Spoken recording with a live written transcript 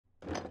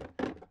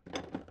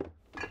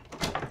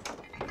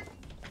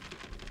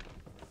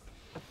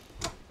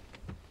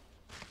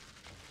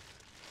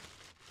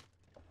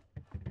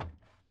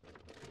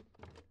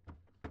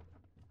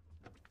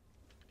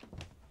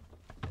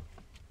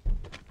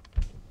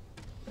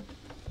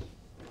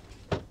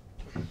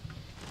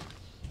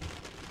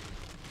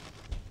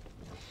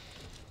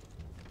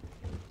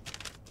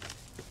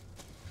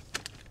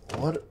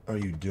What are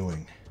you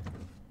doing?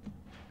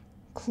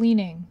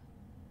 Cleaning.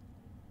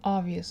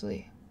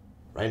 Obviously.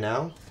 Right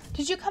now?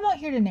 Did you come out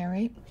here to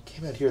narrate? I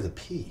came out here to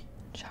pee.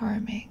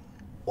 Charming.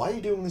 Why are you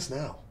doing this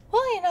now?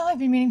 Well, you know, I've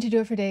been meaning to do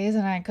it for days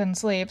and I couldn't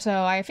sleep,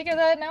 so I figured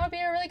that now would be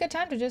a really good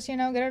time to just, you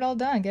know, get it all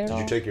done. Did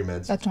you take your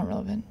meds? That's not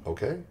relevant.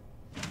 Okay.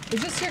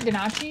 Is this your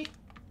ganache?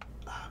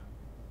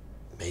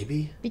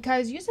 Maybe?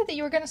 Because you said that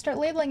you were going to start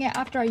labeling it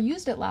after I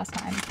used it last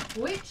time.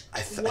 Which I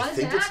was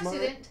think an it's mine.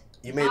 accident.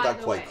 You made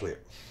that quite clear.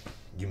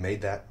 You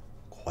made that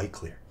quite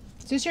clear.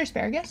 Is this your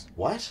asparagus?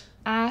 What?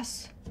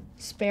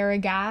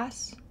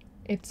 Asparagus.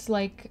 It's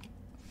like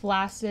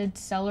flaccid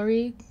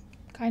celery,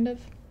 kind of.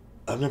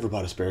 I've never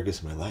bought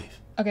asparagus in my life.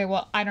 Okay,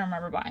 well, I don't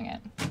remember buying it.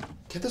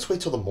 Can't this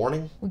wait till the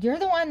morning? Well, you're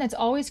the one that's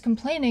always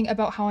complaining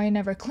about how I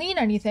never clean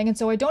anything, and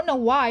so I don't know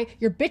why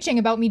you're bitching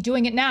about me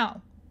doing it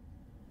now.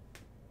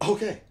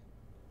 Okay.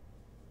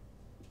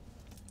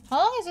 How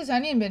long has this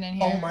onion been in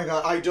here? Oh my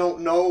god, I don't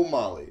know,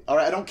 Molly.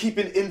 Alright, I don't keep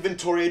an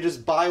inventory, I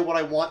just buy what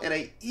I want and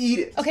I eat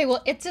it. Okay,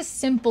 well, it's a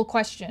simple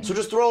question. So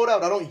just throw it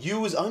out, I don't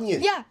use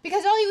onions. Yeah,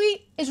 because all you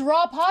eat is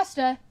raw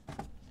pasta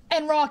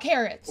and raw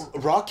carrots.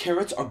 Raw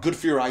carrots are good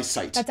for your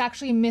eyesight. That's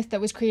actually a myth that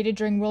was created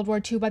during World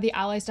War II by the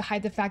Allies to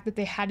hide the fact that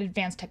they had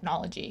advanced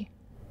technology.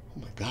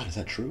 Oh my god, is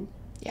that true?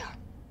 Yeah.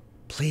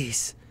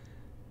 Please,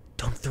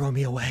 don't throw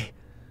me away.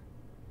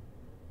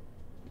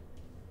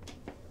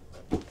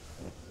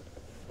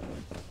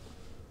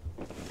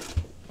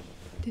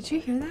 Did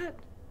you hear that?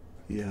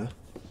 Yeah.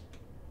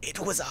 It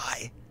was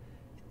I.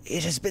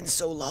 It has been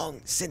so long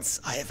since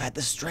I have had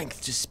the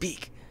strength to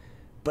speak,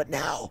 but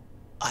now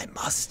I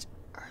must.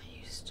 Are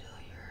you still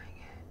hearing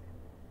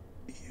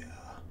it?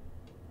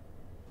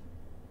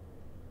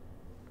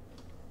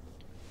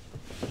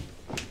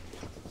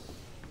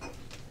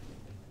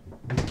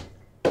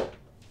 Yeah.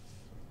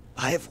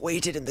 I have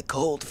waited in the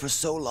cold for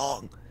so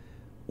long,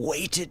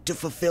 waited to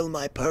fulfill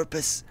my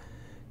purpose.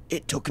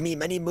 It took me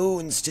many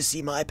moons to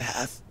see my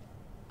path.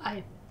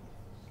 I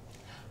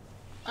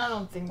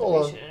don't think that Hold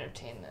we on. should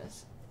entertain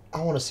this.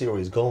 I want to see where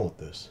he's going with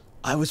this.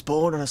 I was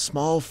born on a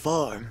small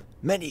farm,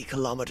 many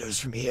kilometers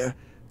from here,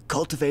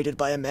 cultivated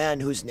by a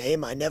man whose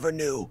name I never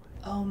knew.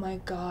 Oh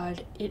my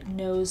god, it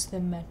knows the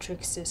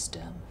metric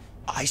system.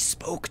 I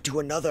spoke to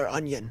another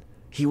onion.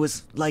 He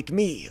was like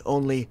me,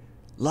 only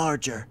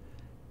larger,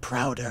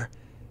 prouder.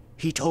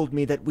 He told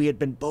me that we had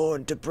been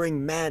born to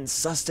bring man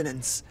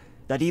sustenance,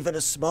 that even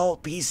a small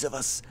piece of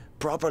us,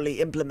 properly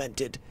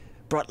implemented,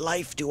 brought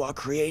life to our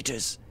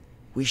creators.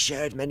 We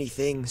shared many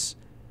things.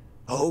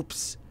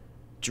 Hopes,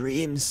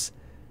 dreams,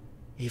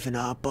 even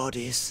our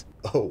bodies.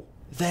 Oh.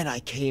 Then I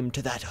came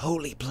to that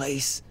holy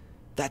place,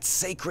 that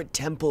sacred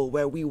temple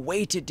where we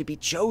waited to be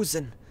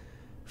chosen.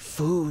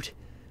 Food,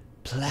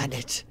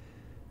 planet.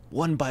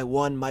 One by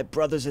one, my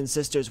brothers and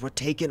sisters were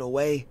taken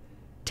away,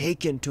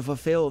 taken to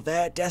fulfill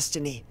their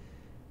destiny.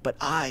 But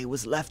I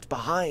was left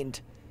behind,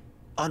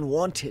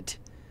 unwanted.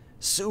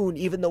 Soon,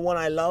 even the one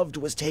I loved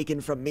was taken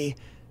from me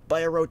by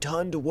a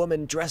rotund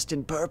woman dressed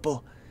in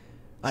purple.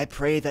 I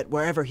pray that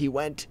wherever he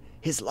went,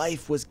 his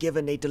life was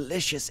given a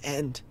delicious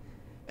end.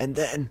 And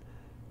then,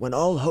 when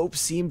all hope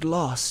seemed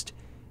lost,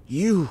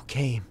 you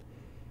came.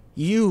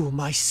 You,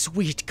 my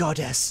sweet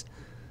goddess.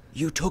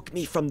 You took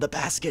me from the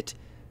basket,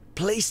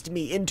 placed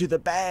me into the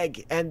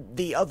bag and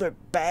the other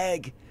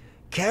bag,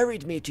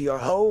 carried me to your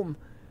home.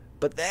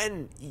 But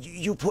then,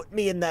 you put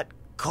me in that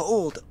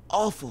cold,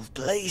 awful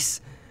place.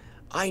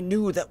 I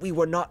knew that we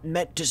were not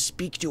meant to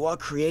speak to our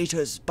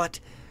creators, but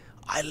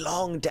I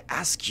longed to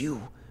ask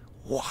you,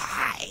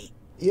 why?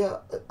 Yeah,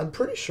 I'm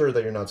pretty sure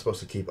that you're not supposed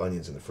to keep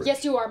onions in the fridge.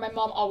 Yes, you are. My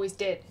mom always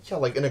did. Yeah,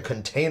 like in a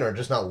container,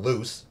 just not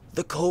loose.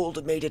 The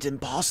cold made it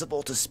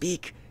impossible to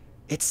speak.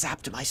 It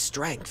sapped my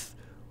strength.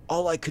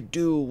 All I could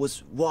do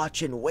was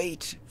watch and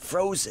wait,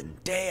 frozen,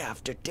 day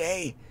after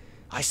day.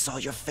 I saw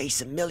your face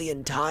a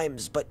million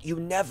times, but you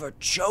never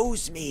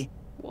chose me.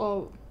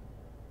 Well,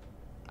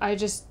 I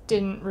just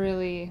didn't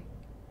really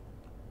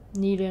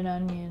need an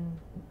onion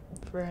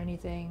for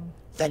anything.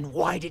 Then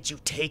why did you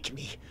take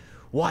me?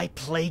 Why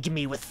plague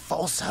me with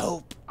false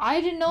hope?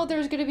 I didn't know there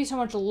was going to be so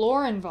much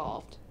lore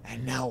involved.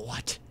 And now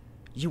what?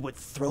 You would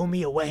throw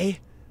me away?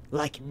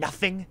 Like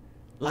nothing?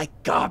 Like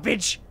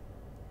garbage?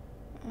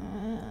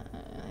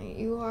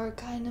 You are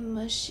kind of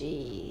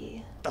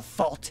mushy. The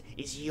fault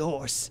is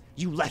yours.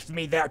 You left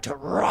me there to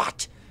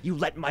rot. You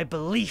let my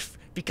belief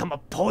become a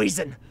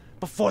poison.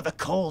 Before the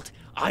cold,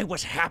 I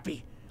was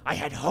happy. I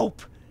had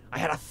hope. I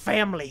had a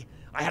family.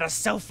 I had a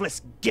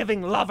selfless,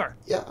 giving lover.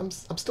 Yeah, I'm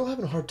still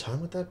having a hard time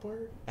with that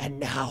part. And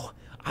now,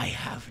 I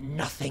have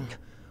nothing.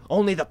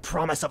 Only the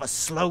promise of a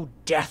slow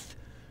death.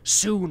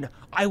 Soon,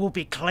 I will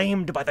be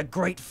claimed by the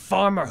great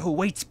farmer who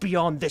waits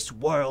beyond this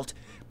world.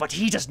 But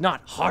he does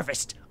not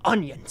harvest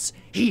onions.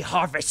 He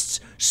harvests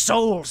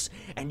souls.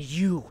 And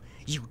you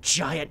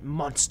giant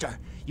monster,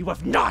 you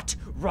have not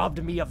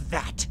robbed me of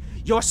that.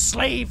 Your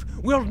slave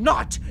will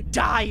not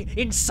die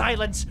in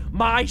silence.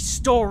 My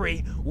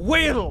story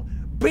will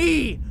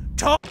be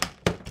told.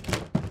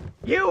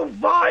 You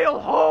vile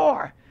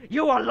whore!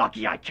 You are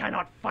lucky I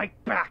cannot fight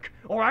back,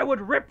 or I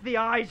would rip the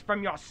eyes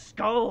from your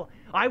skull.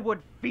 I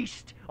would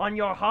feast on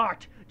your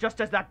heart,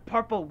 just as that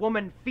purple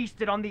woman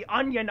feasted on the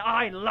onion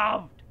I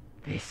loved.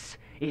 This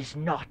is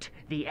not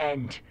the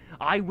end.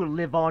 I will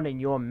live on in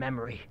your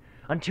memory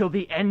until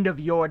the end of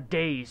your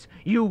days.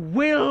 You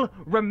will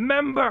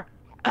remember.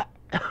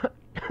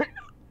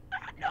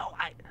 No,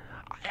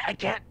 I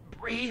can't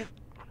breathe.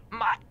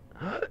 I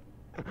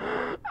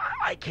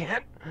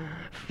can't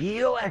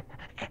feel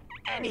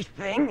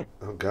anything.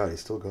 Oh God,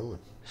 he's still going.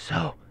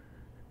 So,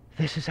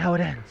 this is how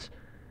it ends.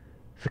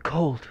 The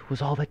cold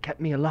was all that kept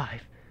me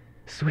alive.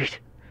 Sweet,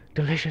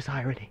 delicious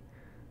irony.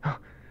 Oh,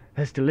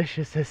 as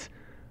delicious as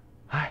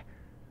I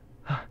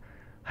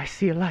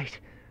see a light.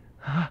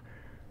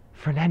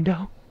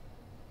 Fernando,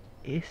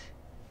 is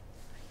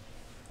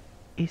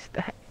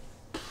that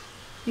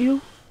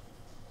you?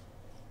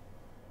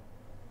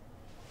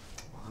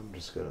 I'm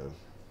just gonna.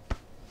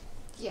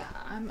 Yeah,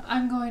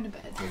 I'm going to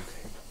bed. Okay.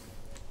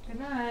 Good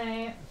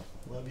night.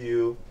 Love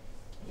you.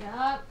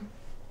 Yup.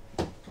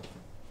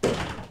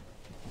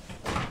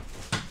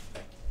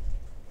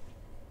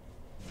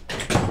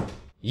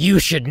 You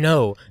should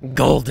know,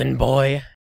 golden boy.